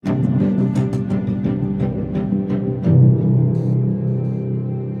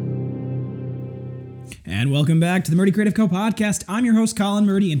Welcome back to the Murdy Creative Co podcast. I'm your host, Colin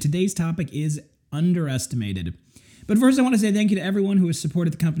Murdy, and today's topic is underestimated. But first, I want to say thank you to everyone who has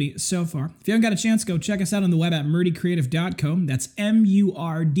supported the company so far. If you haven't got a chance, go check us out on the web at murdycreative.co. That's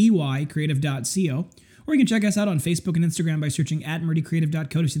M-U-R-D-Y creative.co. Or you can check us out on Facebook and Instagram by searching at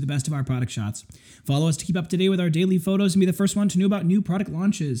murdycreative.co to see the best of our product shots. Follow us to keep up to date with our daily photos and be the first one to know about new product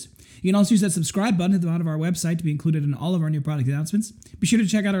launches. You can also use that subscribe button at the bottom of our website to be included in all of our new product announcements. Be sure to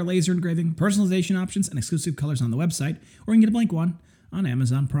check out our laser engraving, personalization options, and exclusive colors on the website, or you can get a blank one on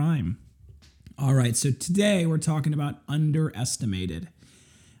Amazon Prime. All right, so today we're talking about underestimated.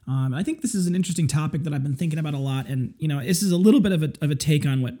 I think this is an interesting topic that I've been thinking about a lot, and this is a little bit of a take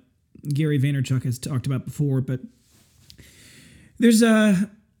on what Gary Vaynerchuk has talked about before, but there's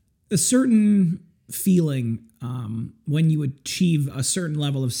a certain feeling when you achieve a certain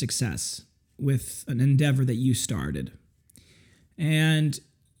level of success with an endeavor that you started. And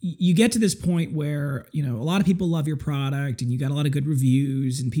you get to this point where, a lot of people love your product and you got a lot of good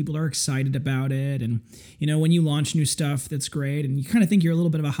reviews and people are excited about it. And, when you launch new stuff, that's great. And you kind of think you're a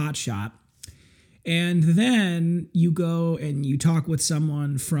little bit of a hot shot. And then you go and you talk with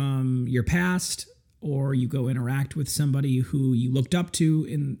someone from your past, or you go interact with somebody who you looked up to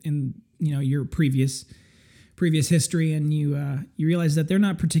in your previous history, and you realize that they're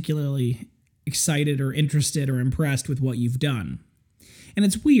not particularly excited or interested or impressed with what you've done. And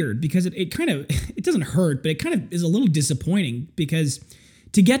it's weird because it doesn't hurt, but it kind of is a little disappointing because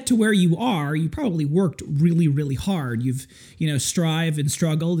to get to where you are, you probably worked really, really hard. You've, strived and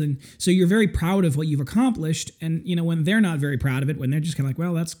struggled. And so you're very proud of what you've accomplished. And, when they're not very proud of it, when they're just kind of like,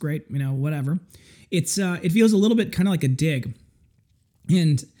 well, that's great, whatever. It feels a little bit kind of like a dig.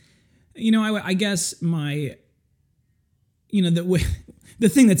 And, I guess the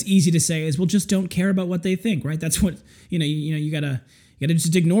thing that's easy to say is, well, just don't care about what they think, right? That's what, you gotta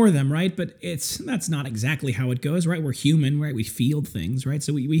just ignore them, right? But that's not exactly how it goes, right? We're human, right? We feel things, right?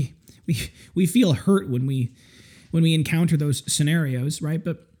 So we feel hurt when we encounter those scenarios, right?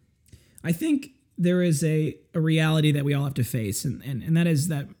 But I think there is a reality that we all have to face, and that is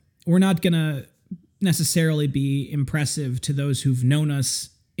that we're not gonna necessarily be impressive to those who've known us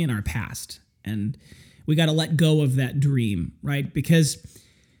in our past, and we got to let go of that dream, right? Because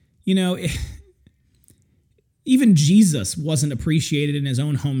even Jesus wasn't appreciated in his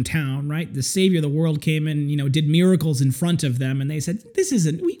own hometown, right? The Savior of the world came and, did miracles in front of them. And they said,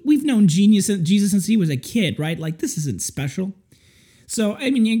 we've known Jesus since he was a kid, right? Like, this isn't special. So,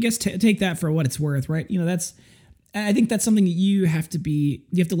 I guess take that for what it's worth, right? I think that's something that you have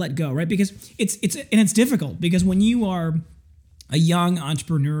to let go, right? Because it's difficult because when you are a young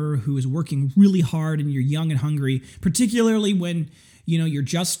entrepreneur who is working really hard and you're young and hungry, particularly when you're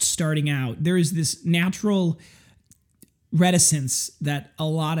just starting out, there is this natural reticence that a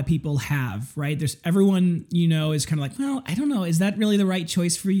lot of people have, right? There's everyone, is kind of like, well, I don't know. Is that really the right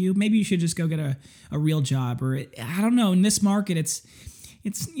choice for you? Maybe you should just go get a real job, or I don't know. In this market, it's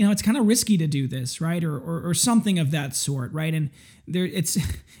kind of risky to do this, right? Or something of that sort, right? And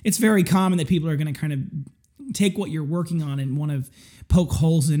it's very common that people are going to kind of take what you're working on and want to poke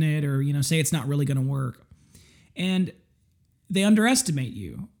holes in it, or, say it's not really going to work. And they underestimate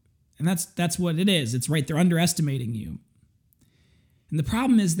you. And that's what it is. It's right. They're underestimating you. And the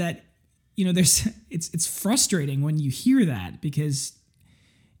problem is that, it's frustrating when you hear that, because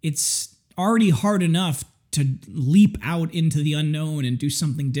it's already hard enough to leap out into the unknown and do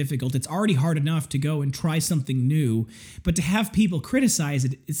something difficult. It's already hard enough to go and try something new, but to have people criticize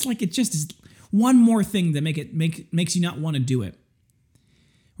it, it's like it just is one more thing that makes you not want to do it.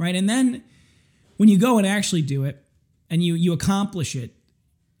 Right? And then when you go and actually do it and you accomplish it,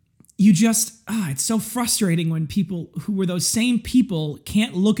 you just, it's so frustrating when people who were those same people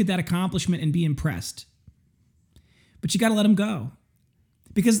can't look at that accomplishment and be impressed. But you got to let them go.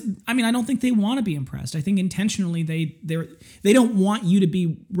 Because, I don't think they want to be impressed. I think intentionally they don't want you to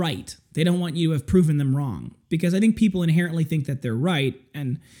be right. They don't want you to have proven them wrong. Because I think people inherently think that they're right,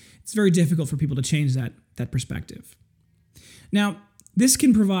 and it's very difficult for people to change that perspective. Now, this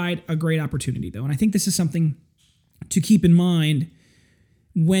can provide a great opportunity, though, and I think this is something to keep in mind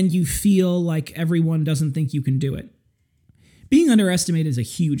when you feel like everyone doesn't think you can do it. Being underestimated is a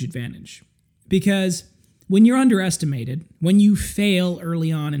huge advantage, because when you're underestimated, when you fail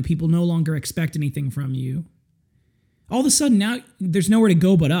early on and people no longer expect anything from you, all of a sudden now there's nowhere to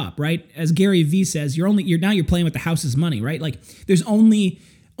go but up, right? As Gary Vee says, you're playing with the house's money, right? Like, there's only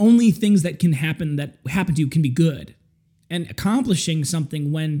things that can happen to you can be good. And accomplishing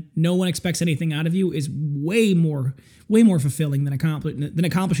something when no one expects anything out of you is way more fulfilling than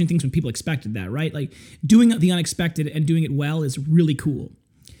accomplishing things when people expected that, right? Like, doing the unexpected and doing it well is really cool.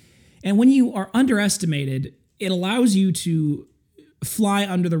 And when you are underestimated, it allows you to fly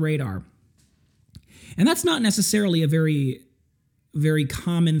under the radar. And that's not necessarily a very, very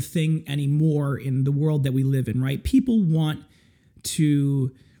common thing anymore in the world that we live in, right? People want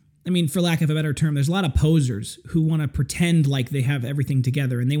to, for lack of a better term, there's a lot of posers who want to pretend like they have everything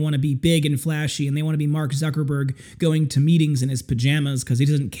together, and they want to be big and flashy, and they want to be Mark Zuckerberg going to meetings in his pajamas because he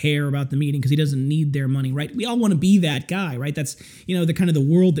doesn't care about the meeting, because he doesn't need their money, right? We all want to be that guy, right? That's, the kind of the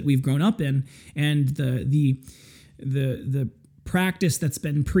world that we've grown up in, and the practice that's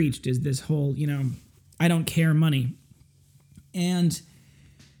been preached is this whole, I don't care money. And,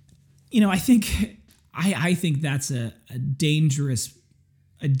 I think that's a dangerous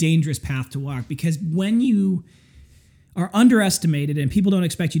path to walk, because when you are underestimated and people don't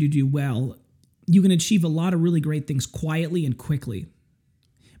expect you to do well, you can achieve a lot of really great things quietly and quickly.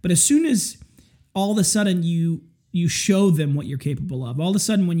 But as soon as all of a sudden you show them what you're capable of, all of a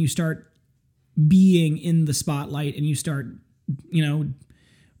sudden when you start being in the spotlight and you start,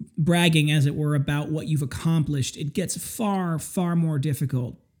 bragging, as it were, about what you've accomplished, it gets far, far more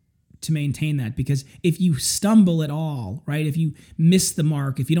difficult to maintain that. Because if you stumble at all, right, if you miss the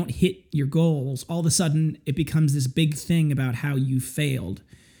mark, if you don't hit your goals, all of a sudden it becomes this big thing about how you failed.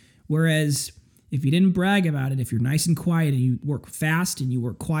 Whereas if you didn't brag about it, if you're nice and quiet and you work fast and you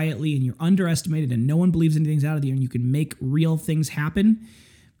work quietly and you're underestimated and no one believes anything's out of you and you can make real things happen,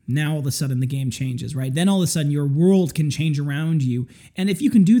 now all of a sudden the game changes, right? Then all of a sudden your world can change around you. And if you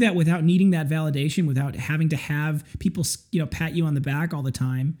can do that without needing that validation, without having to have people, pat you on the back all the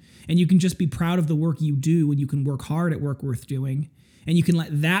time, and you can just be proud of the work you do, and you can work hard at work worth doing, and you can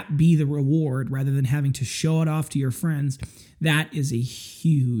let that be the reward rather than having to show it off to your friends, that is a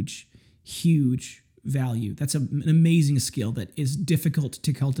huge, huge value. That's an amazing skill that is difficult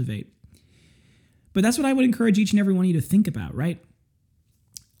to cultivate. But that's what I would encourage each and every one of you to think about, right?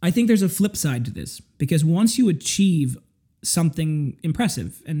 I think there's a flip side to this, because once you achieve something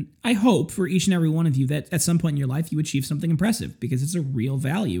impressive, and I hope for each and every one of you that at some point in your life you achieve something impressive, because it's a real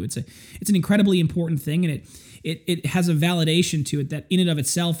value. It's an incredibly important thing, and it has a validation to it that in and of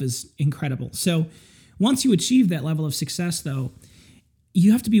itself is incredible. So once you achieve that level of success, though,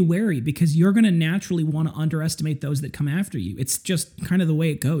 you have to be wary, because you're going to naturally want to underestimate those that come after you. It's just kind of the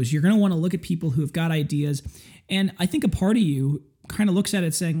way it goes. You're going to want to look at people who have got ideas, and I think a part of you kind of looks at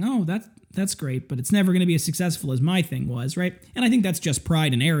it saying, oh, that's great, but it's never going to be as successful as my thing was, right? And I think that's just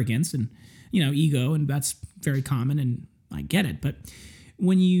pride and arrogance and, ego, and that's very common, and I get it. But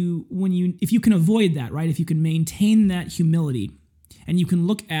if you can avoid that, right? If you can maintain that humility, and you can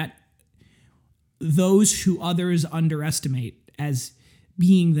look at those who others underestimate as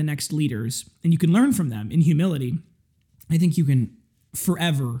being the next leaders, and you can learn from them in humility, I think you can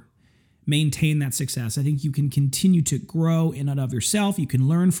forever maintain that success. I think you can continue to grow in and of yourself. You can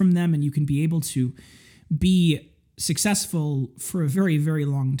learn from them, and you can be able to be successful for a very, very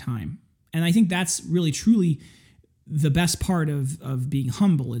long time. And I think that's really, truly the best part of being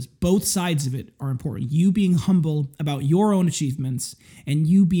humble, is both sides of it are important. You being humble about your own achievements, and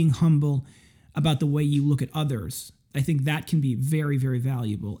you being humble about the way you look at others. I think that can be very, very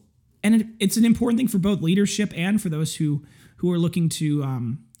valuable. And it's an important thing for both leadership and for those who are looking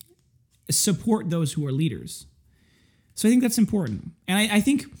to support those who are leaders. So I think that's important. And I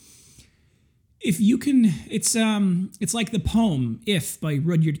think if you can, it's like the poem "If" by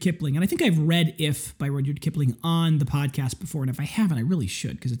Rudyard Kipling. And I think I've read "If" by Rudyard Kipling on the podcast before. And if I haven't, I really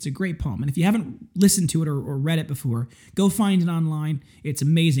should, because it's a great poem. And if you haven't listened to it or read it before, go find it online. It's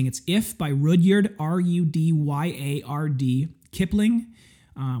amazing. It's "If" by Rudyard, Rudyard Kipling,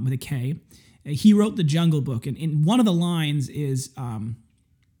 with a K. He wrote The Jungle Book. And one of the lines is,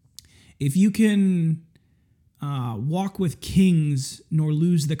 if you can walk with kings nor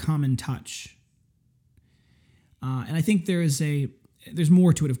lose the common touch. And I think there's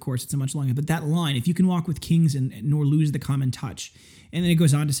more to it, of course. It's a much longer, but that line, if you can walk with kings and nor lose the common touch. And then it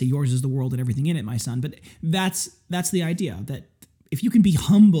goes on to say, yours is the world and everything in it, my son. But that's the idea, that if you can be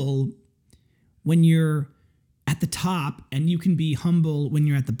humble when you're at the top, and you can be humble when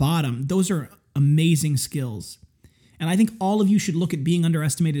you're at the bottom, those are amazing skills. And I think all of you should look at being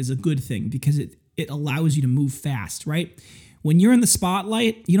underestimated as a good thing, because it allows you to move fast, right? When you're in the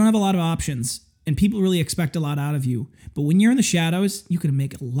spotlight, you don't have a lot of options, and people really expect a lot out of you. But when you're in the shadows, you can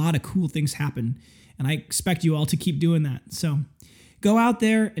make a lot of cool things happen. And I expect you all to keep doing that. So go out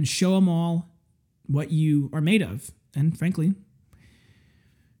there and show them all what you are made of. And frankly,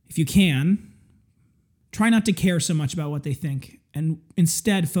 if you can, try not to care so much about what they think, and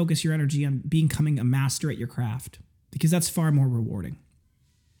instead focus your energy on becoming a master at your craft, because that's far more rewarding.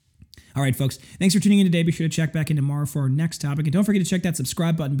 All right, folks, thanks for tuning in today. Be sure to check back in tomorrow for our next topic. And don't forget to check that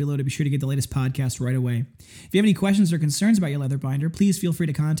subscribe button below to be sure to get the latest podcast right away. If you have any questions or concerns about your leather binder, please feel free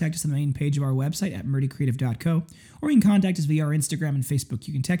to contact us on the main page of our website at murdycreative.co, or you can contact us via our Instagram and Facebook.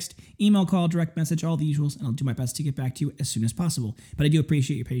 You can text, email, call, direct message, all the usuals, and I'll do my best to get back to you as soon as possible. But I do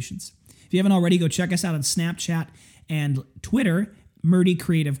appreciate your patience. If you haven't already, go check us out on Snapchat and Twitter, Murdy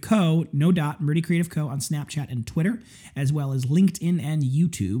Creative Co., no dot, Murdy Creative Co. on Snapchat and Twitter, as well as LinkedIn and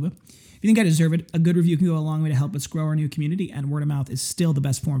YouTube. If you think I deserve it, a good review can go a long way to help us grow our new community, and word of mouth is still the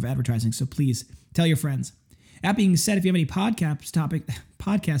best form of advertising, so please tell your friends. That being said, if you have any podcast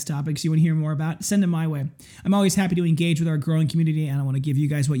topics you want to hear more about, send them my way. I'm always happy to engage with our growing community, and I want to give you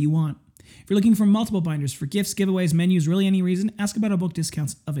guys what you want. If you're looking for multiple binders for gifts, giveaways, menus, really any reason, ask about our book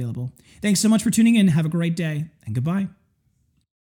discounts available. Thanks so much for tuning in. Have a great day, and goodbye.